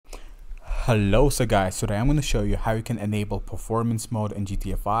Hello, so guys, today I'm going to show you how you can enable performance mode in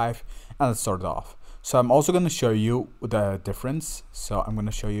GTA 5, and let's start it off. So I'm also going to show you the difference. So I'm going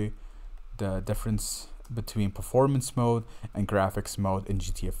to show you the difference between performance mode and graphics mode in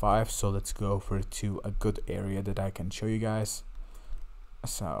GTA 5. So let's go over to a good area that I can show you guys.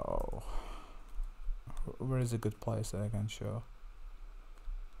 So where is a good place that I can show?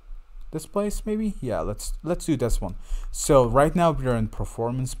 This place maybe? Yeah, let's do this one. So right now we're in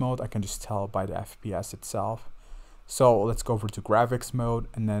performance mode. I can just tell by the FPS itself. So let's go over to graphics mode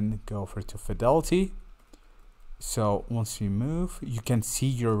and then go over to fidelity. So once you move, you can see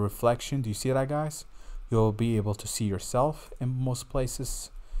your reflection. Do you see that, guys? You'll be able to see yourself in most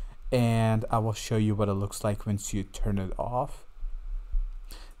places, and I will show you what it looks like once you turn it off.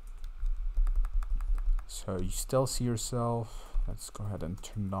 So you still see yourself. Let's go ahead and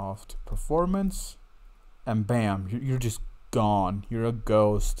turn it off to performance, and bam, you're just gone. You're a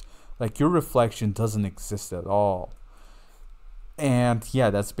ghost. Like, your reflection doesn't exist at all. And yeah,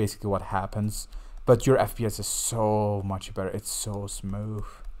 that's basically what happens. But your FPS is so much better. It's so smooth.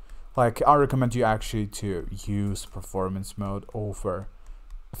 Like, I recommend you actually to use performance mode over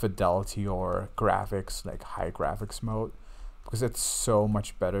fidelity or graphics, like high graphics mode, because it's so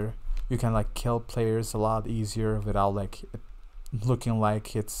much better. You can like kill players a lot easier without like it looking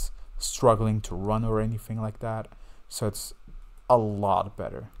like it's struggling to run or anything like that. So it's a lot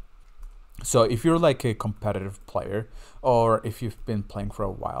better. So if you're like a competitive player, or if you've been playing for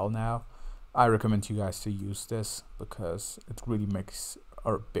a while now, I recommend you guys to use this because it really makes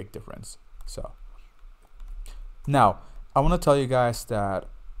a big difference. So now I want to tell you guys that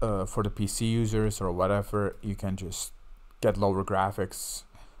for the PC users or whatever, you can just get lower graphics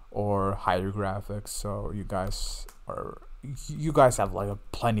or higher graphics. So you guys have like a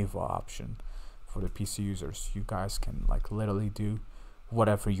plenty of option for the PC users. You guys can like literally do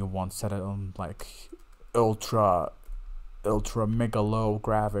whatever you want. Set it on like ultra mega low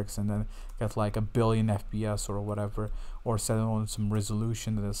graphics and then get like 1 billion FPS or whatever, or set it on some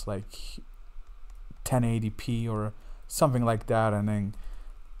resolution that is like 1080p or something like that, and then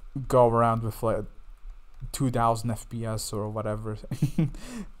go around with like 2000 FPS or whatever.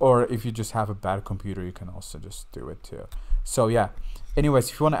 Or if you just have a bad computer, you can also just do it too. So yeah, anyways,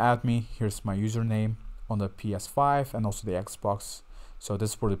 if you want to add me, here's my username on the PS5 and also the Xbox. So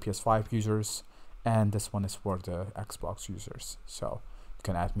this is for the PS5 users, and this one is for the Xbox users. So you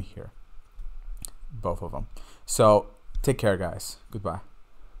can add me here, both of them. So take care, guys. Goodbye.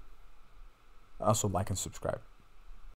 Also like and subscribe.